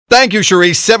Thank you,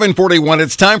 Cherise. 741.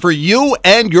 It's time for You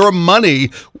and Your Money,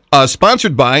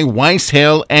 sponsored by Weiss,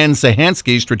 Hale, and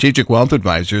Zahansky Strategic Wealth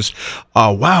Advisors.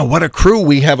 Wow, what a crew.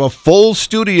 We have a full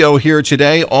studio here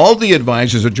today. All the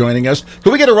advisors are joining us.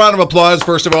 Can we get a round of applause,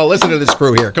 first of all? Listen to this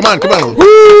crew here. Come on. Woo!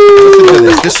 Listen to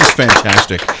this. This is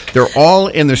fantastic. They're all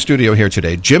in the studio here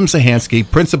today. Jim Zahansky,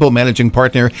 Principal Managing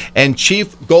Partner and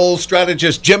Chief Goal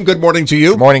Strategist. Jim, good morning to you.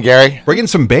 Good morning, Gary. Bringing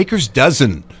some Baker's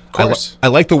Dozen. Of course. I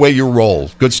like the way you roll.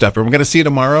 Good stuff. And we're going to see you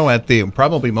tomorrow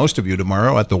probably most of you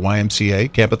tomorrow at the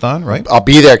YMCA Campathon, right? I'll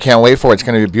be there. Can't wait for it. It's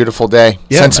going to be a beautiful day.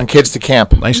 Yeah, Send some kids to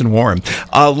camp. Nice and warm.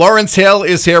 Lawrence Hale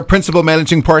is here, Principal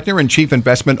Managing Partner and Chief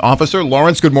Investment Officer.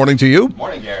 Lawrence, good morning to you. Good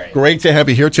morning, Gary. Great to have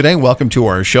you here today. Welcome to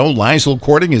our show. Liesl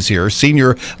Courting is here,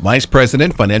 Senior Vice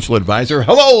President, Financial Advisor.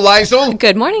 Hello, Liesl.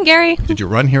 Good morning, Gary. Did you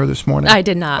run here this morning? I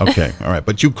did not. Okay, all right.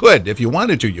 But you could. If you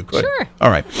wanted to, you could. Sure.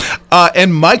 All right.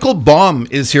 And Michael Baum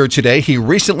is here today. He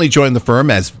recently joined the firm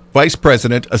as Vice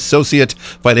President, Associate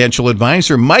Financial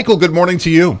Advisor. Michael, good morning to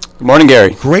you. Good morning,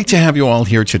 Gary. Great to have you all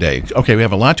here today. Okay, we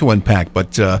have a lot to unpack,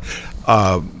 but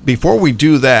before we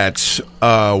do that,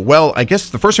 I guess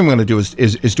the first thing we're going to do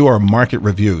is do our market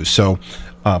reviews. So,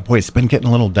 boy, it's been getting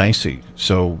a little dicey.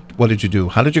 So, what did you do?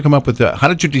 How did you come up with that? How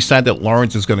did you decide that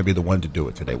Lawrence is going to be the one to do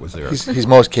it today? Was there? He's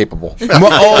most capable.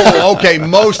 Okay,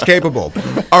 most capable.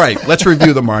 All right, let's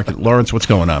review the market. Lawrence, what's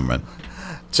going on, man?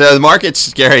 So the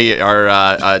markets, Gary,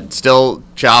 are still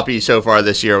choppy so far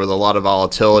this year with a lot of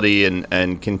volatility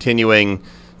and continuing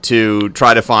to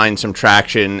try to find some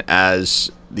traction as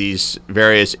these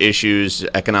various issues,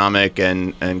 economic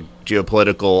and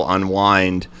geopolitical,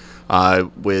 unwind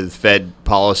with Fed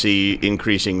policy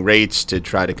increasing rates to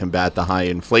try to combat the high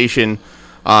inflation.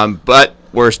 But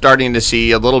we're starting to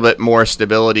see a little bit more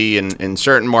stability in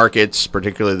certain markets,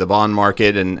 particularly the bond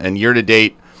market. And year to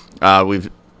date,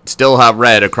 we've still have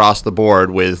red across the board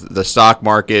with the stock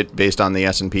market based on the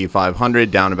S&P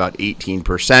 500 down about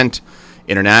 18%.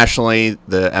 Internationally,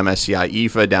 the MSCI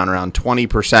EFA down around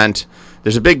 20%.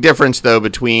 There's a big difference, though,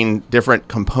 between different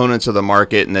components of the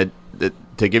market. And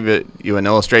to give you an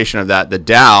illustration of that, the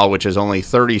Dow, which is only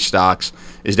 30 stocks,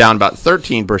 is down about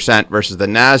 13% versus the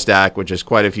NASDAQ, which is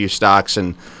quite a few stocks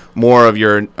and more of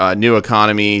your new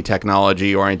economy,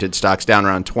 technology-oriented stocks down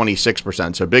around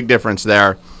 26%. So big difference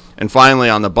there. And finally,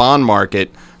 on the bond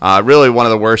market, really one of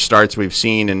the worst starts we've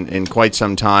seen in quite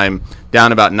some time,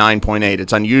 down about 9.8.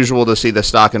 It's unusual to see the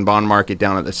stock and bond market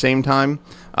down at the same time,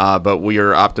 but we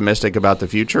are optimistic about the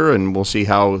future, and we'll see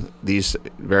how these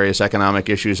various economic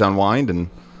issues unwind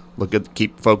and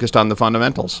keep focused on the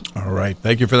fundamentals. All right.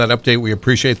 Thank you for that update. We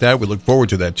appreciate that. We look forward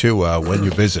to that, too, when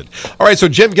you visit. All right. So,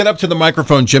 Jim, get up to the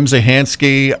microphone. Jim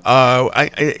Zahansky.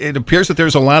 It appears that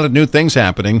there's a lot of new things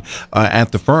happening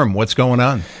at the firm. What's going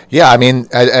on? Yeah, I mean,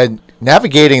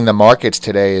 navigating the markets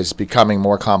today is becoming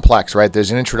more complex, right? There's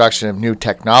an introduction of new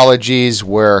technologies.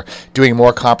 We're doing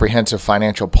more comprehensive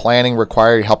financial planning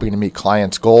required, helping to meet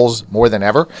clients' goals more than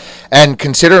ever. And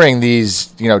considering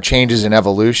these, changes in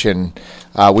evolution,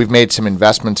 we've made some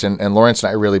investments, and Lawrence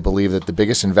and I really believe that the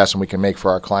biggest investment we can make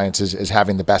for our clients is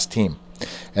having the best team.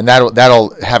 And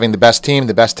that'll having the best team,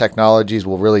 the best technologies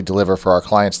will really deliver for our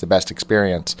clients the best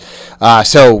experience.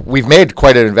 So we've made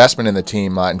quite an investment in the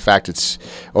team. In fact, it's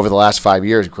over the last 5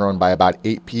 years grown by about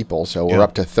 8 people. So we're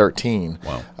up to 13.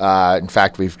 Wow. In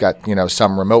fact, we've got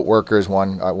some remote workers.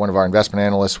 One of our investment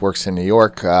analysts works in New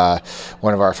York.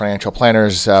 One of our financial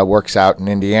planners works out in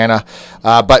Indiana.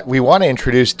 But we want to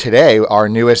introduce today our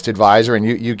newest advisor, and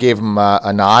you gave him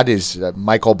a nod, is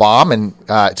Michael Baum, and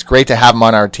it's great to have him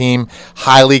on our team.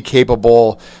 Highly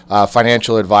capable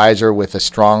financial advisor with a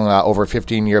strong over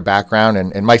 15-year background,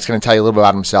 and Mike's going to tell you a little bit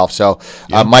about himself. So,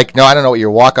 Mike, I don't know what your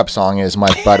walk-up song is,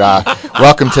 Mike, but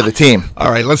welcome to the team.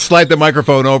 All right, let's slide the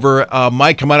microphone over.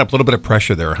 Mike, come on up. A little bit of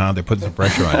pressure there, huh? They're putting some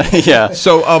pressure on you. Yeah.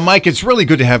 So, Mike, it's really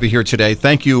good to have you here today.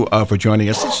 Thank you for joining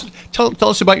us. Tell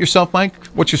us about yourself, Mike.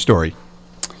 What's your story?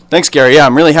 Thanks, Gary. Yeah,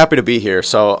 I'm really happy to be here.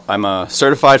 So I'm a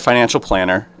certified financial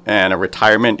planner and a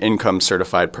retirement income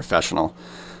certified professional.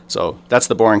 So that's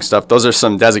the boring stuff. Those are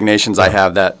some designations I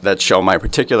have that show my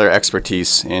particular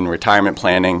expertise in retirement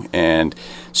planning and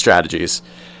strategies.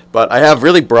 But I have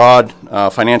really broad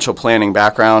financial planning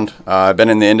background. I've been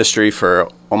in the industry for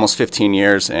almost 15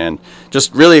 years and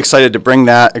just really excited to bring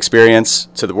that experience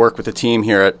to the work with the team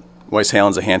here at Weiss, Hale,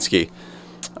 and Zahansky.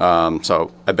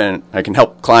 So I can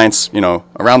help clients,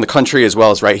 around the country as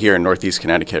well as right here in Northeast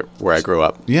Connecticut where I grew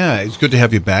up. Yeah, it's good to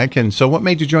have you back. And so what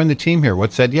made you join the team here?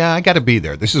 What said, I got to be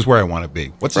there. This is where I want to be.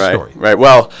 What's the story? Right.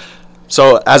 Well,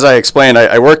 so as I explained,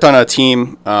 I worked on a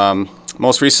team.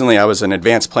 Most recently, I was an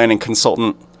advanced planning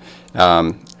consultant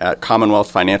at Commonwealth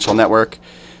Financial Network.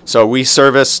 So we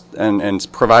serviced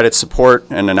and provided support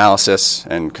and analysis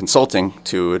and consulting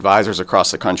to advisors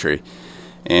across the country.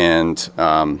 And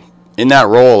in that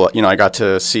role, I got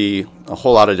to see a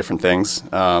whole lot of different things,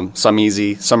 some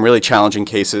easy, some really challenging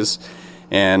cases,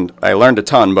 and I learned a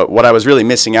ton. But what I was really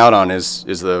missing out on is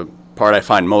the part I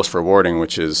find most rewarding,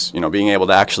 which is being able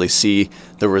to actually see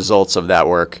the results of that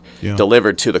work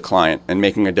delivered to the client and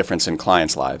making a difference in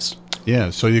clients' lives. Yeah.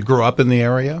 So you grew up in the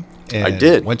area? And I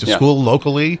did. Went to school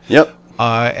locally? Yep.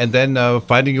 And then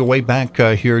finding your way back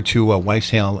here to Weiss,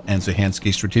 Hale, and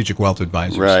Zahansky Strategic Wealth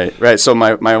Advisors. Right. So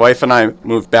my wife and I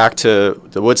moved back to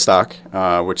the Woodstock,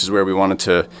 which is where we wanted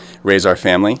to raise our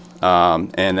family.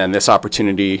 And then this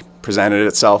opportunity presented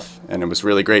itself, and it was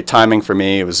really great timing for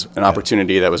me. It was an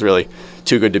opportunity that was really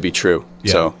too good to be true.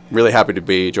 Yeah. So really happy to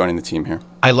be joining the team here.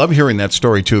 I love hearing that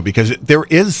story, too, because there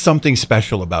is something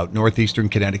special about northeastern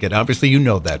Connecticut. Obviously, you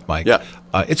know that, Mike. Yeah.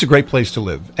 It's a great place to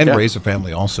live and raise a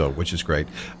family also, which is great.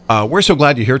 We're so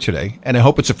glad you're here today, and I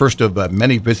hope it's the first of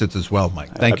many visits as well,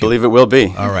 Mike. Thank you. I believe it will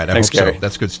be. All right. Thanks, I hope Gary. so.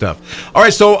 That's good stuff. All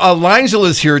right. So Liesl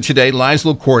is here today,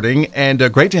 Liesl Courting,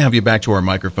 and great to have you back to our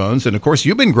microphones. And, of course,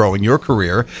 you've been growing your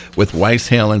career with Weiss,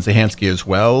 Hale, and Zahansky as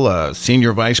well.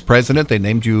 Senior Vice President. They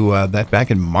named you that back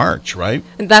in March, right?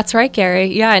 That's right, Gary.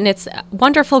 Yeah, and it's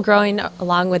wonderful growing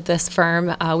along with this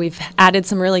firm. We've added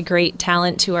some really great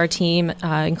talent to our team,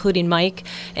 including Mike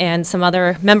and some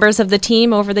other members of the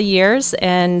team over the years.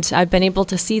 And I've been able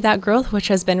to see that growth, which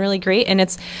has been really great. And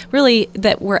it's really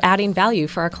that we're adding value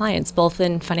for our clients, both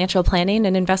in financial planning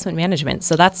and investment management.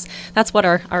 So that's what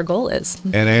our goal is.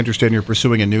 And I understand you're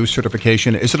pursuing a new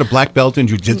certification. Is it a black belt in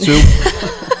jiu-jitsu?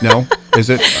 No? Is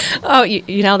it? Oh,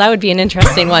 that would be an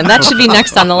interesting one. That should be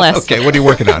next on the list. Okay, what are you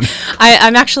working on?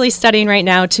 I'm actually studying right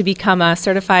now to become a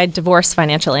certified divorce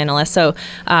financial analyst. So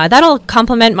that'll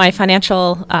complement my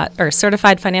financial or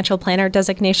certified financial planner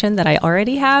designation that I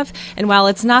already have. And while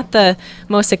it's not the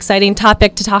most exciting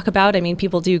topic to talk about, I mean,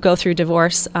 people do go through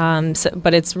divorce,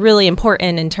 but it's really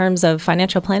important in terms of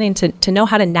financial planning to know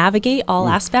how to navigate all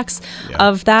aspects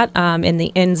of that and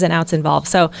the ins and outs involved.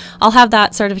 So I'll have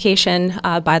that certification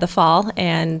by the fall,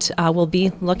 and we'll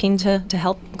be looking to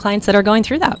help clients that are going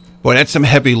through that. Boy, that's some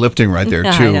heavy lifting right there,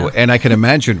 Yeah, too. I know. And I can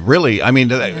imagine, really, I mean,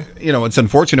 it's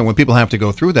unfortunate when people have to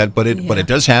go through that, but it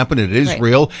does happen. It is Right.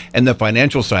 real. And the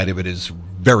financial side of it is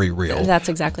very real. That's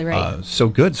exactly right. So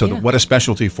good. So what a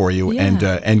specialty for you,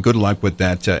 Yeah. and good luck with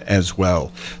that as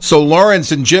well. So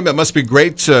Lawrence and Jim, it must be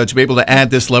great to be able to add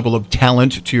this level of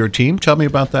talent to your team. Tell me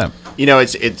about that.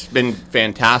 It's been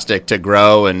fantastic to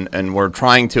grow, and we're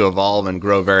trying to evolve and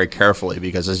grow very carefully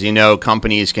because, as you know,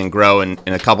 companies can grow in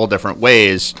a couple different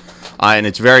ways. And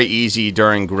it's very easy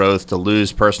during growth to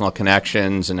lose personal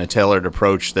connections and a tailored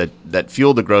approach that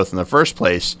fueled the growth in the first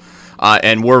place.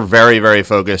 And we're very, very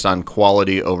focused on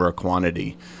quality over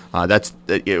quantity.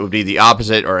 It would be the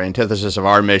opposite or antithesis of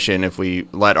our mission if we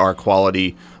let our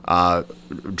quality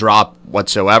drop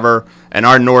whatsoever. And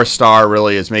our North Star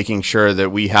really is making sure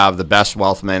that we have the best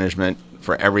wealth management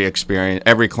for every experience,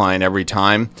 every client, every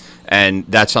time. And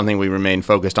that's something we remain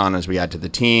focused on as we add to the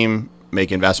team,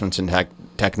 make investments in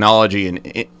technology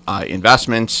and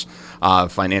investments,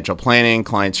 financial planning,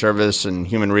 client service, and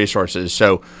human resources.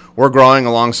 So we're growing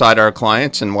alongside our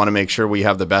clients and want to make sure we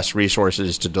have the best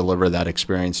resources to deliver that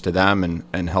experience to them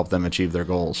and help them achieve their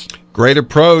goals. Great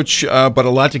approach, but a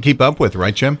lot to keep up with,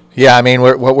 right, Jim? Yeah, I mean,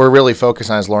 what we're really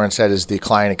focused on, as Lauren said, is the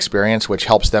client experience, which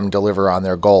helps them deliver on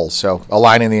their goals. So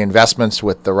aligning the investments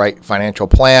with the right financial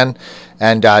plan.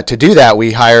 And to do that,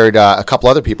 we hired a couple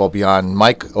other people beyond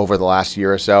Mike over the last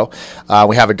year or so.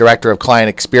 We have a director of client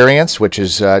experience, which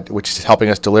is helping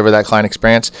us deliver that client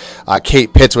experience.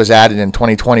 Kate Pitts was added in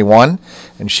 2021,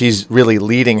 and she's really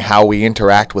leading how we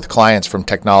interact with clients from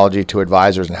technology to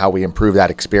advisors and how we improve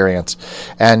that experience.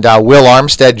 And Will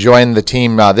Armstead joined the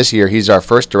team this year. He's our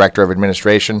first director of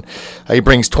administration. He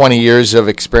brings 20 years of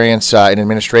experience in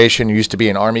administration. He used to be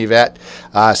an Army vet.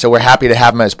 So we're happy to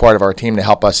have him as part of our team to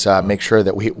help us make sure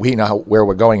that we know where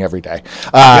we're going every day,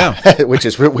 which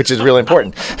is really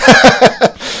important.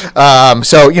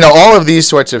 So all of these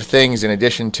sorts of things, in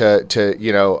addition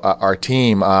to our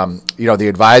team, the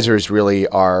advisors really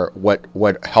are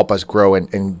what help us grow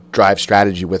and drive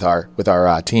strategy with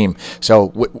our team. So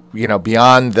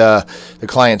beyond the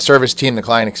client service team, the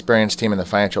client experience team, and the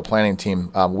financial planning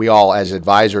team, we all as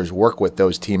advisors work with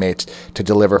those teammates to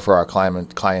deliver for our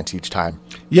clients each time.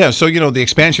 Yeah, so the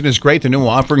expansion is great, the new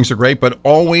offerings are great, but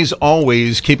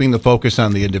always keeping the focus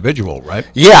on the individual, right?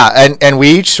 Yeah, and we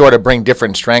each sort of bring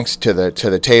different strengths strengths to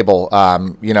the table.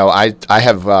 I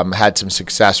have had some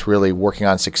success really working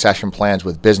on succession plans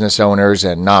with business owners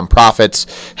and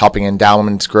nonprofits, helping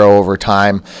endowments grow over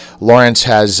time. Lawrence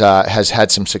has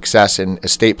had some success in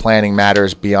estate planning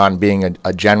matters beyond being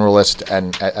a generalist,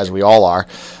 and as we all are.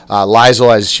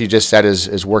 Lizel, as she just said,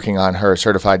 is working on her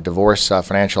certified divorce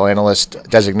financial analyst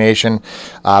designation,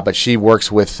 but she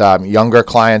works with younger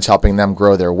clients, helping them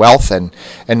grow their wealth.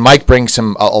 And Mike brings a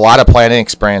lot of planning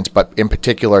experience, but in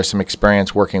particular some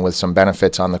experience working with some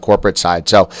benefits on the corporate side.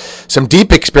 So some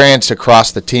deep experience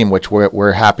across the team, which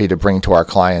we're happy to bring to our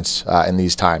clients in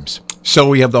these times. So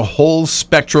we have the whole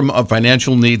spectrum of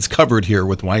financial needs covered here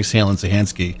with Weiss, Hale, and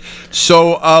Sahansky.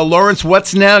 So, Lawrence,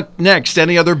 what's next?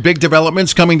 Any other big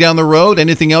developments coming down the road?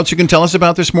 Anything else you can tell us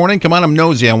about this morning? Come on, I'm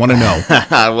nosy. I want to know.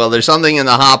 Well, there's something in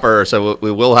the hopper, so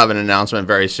we will have an announcement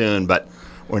very soon, but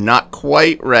we're not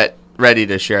quite ready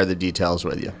to share the details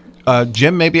with you.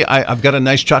 Jim, maybe I've got a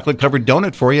nice chocolate-covered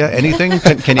donut for you. Anything?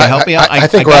 Can you help me out? I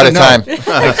think we're out of time.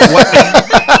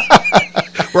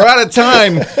 We're out of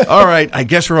time. All right. I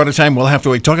guess we're out of time. We'll have to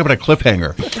wait. Talk about a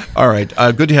cliffhanger. All right.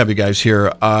 Good to have you guys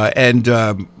here. And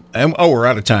we're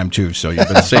out of time, too. So you've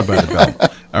been saved by the bell.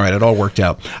 All right. It all worked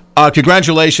out.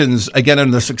 Congratulations again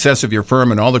on the success of your firm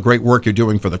and all the great work you're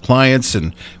doing for the clients.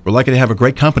 And we're lucky to have a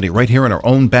great company right here in our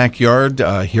own backyard.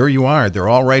 Here you are. They're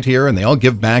all right here, and they all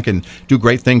give back and do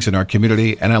great things in our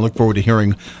community. And I look forward to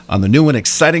hearing on the new and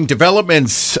exciting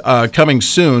developments coming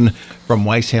soon from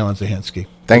Weiss, Hale, and Sahansky.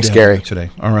 Thanks, Gary. Today.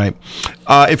 All right.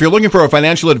 If you're looking for a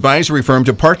financial advisory firm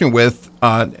to partner with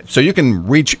so you can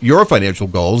reach your financial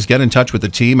goals, get in touch with the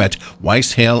team at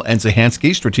Weiss, Hale, and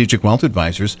Sahansky Strategic Wealth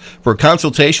Advisors for a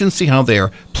consultation. See how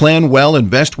their plan well,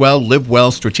 invest well, live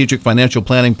well strategic financial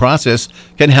planning process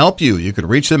can help you. You can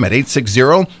reach them at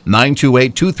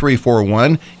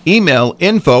 860-928-2341. Email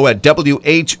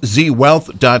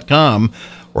info@whzwealth.com.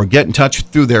 or get in touch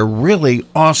through their really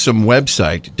awesome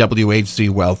website,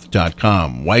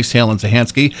 whzwealth.com. Weiss, Hale, and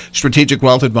Sahansky Strategic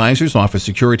Wealth Advisors offer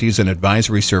securities and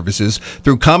advisory services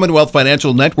through Commonwealth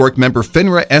Financial Network member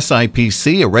FINRA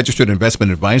SIPC, a registered investment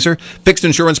advisor. Fixed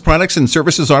insurance products and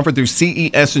services offered through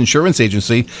CES Insurance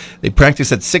Agency. They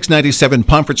practice at 697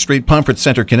 Pomfret Street, Pomfret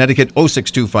Center, Connecticut,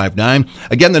 06259.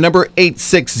 Again, the number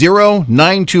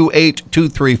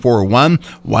 860-928-2341.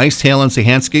 Weiss, Hale, and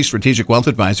Sahansky Strategic Wealth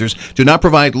Advisors do not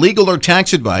provide legal or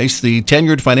tax advice. The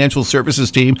tenured financial services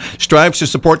team strives to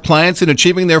support clients in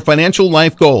achieving their financial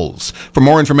life goals. For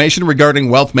more information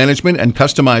regarding wealth management and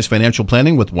customized financial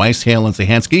planning with Weiss, Hale, and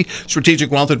Sahansky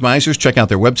Strategic Wealth Advisors, check out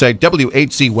their website,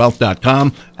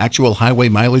 whzwealth.com. Actual highway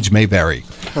mileage may vary.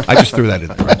 I just threw that in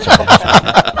there.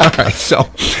 All right, so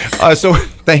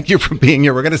thank you for being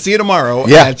here. We're going to see you tomorrow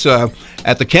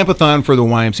at the Campathon for the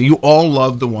YMCA. You all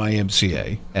love the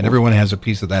YMCA, and everyone has a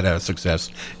piece of that success.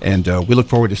 And we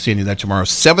look forward to seeing you there tomorrow,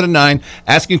 7 to 9,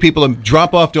 asking people to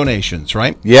drop off donations,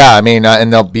 right? Yeah, I mean,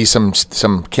 and there'll be some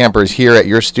campers here at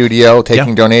your studio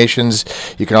taking donations.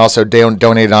 You can also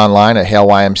donate online at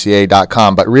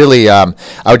haleymca.com. But really, I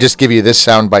would just give you this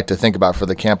soundbite to think about for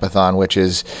the Campathon, which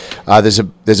is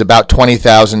there's about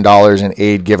 $20,000 in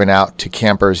aid given out to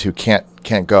campers who can't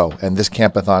go, and this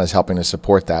Campathon is helping to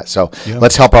support that. So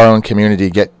let's help our own community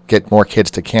get more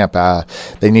kids to camp.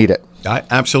 They need it.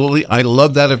 Absolutely. I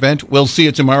love that event. We'll see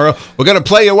you tomorrow. We're going to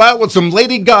play you out with some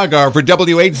Lady Gaga for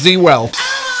WHZ Wealth.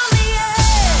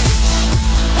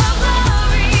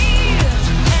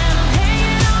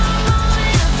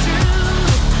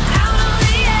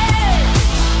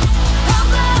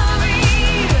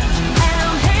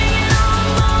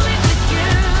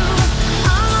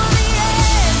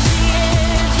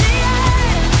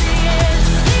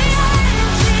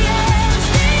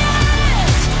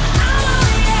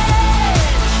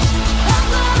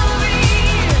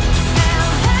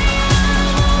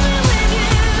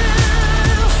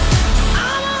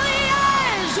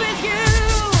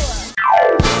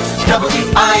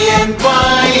 WINY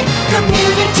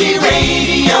Community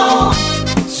Radio,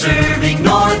 serving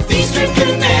Northeastern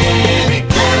Connecticut.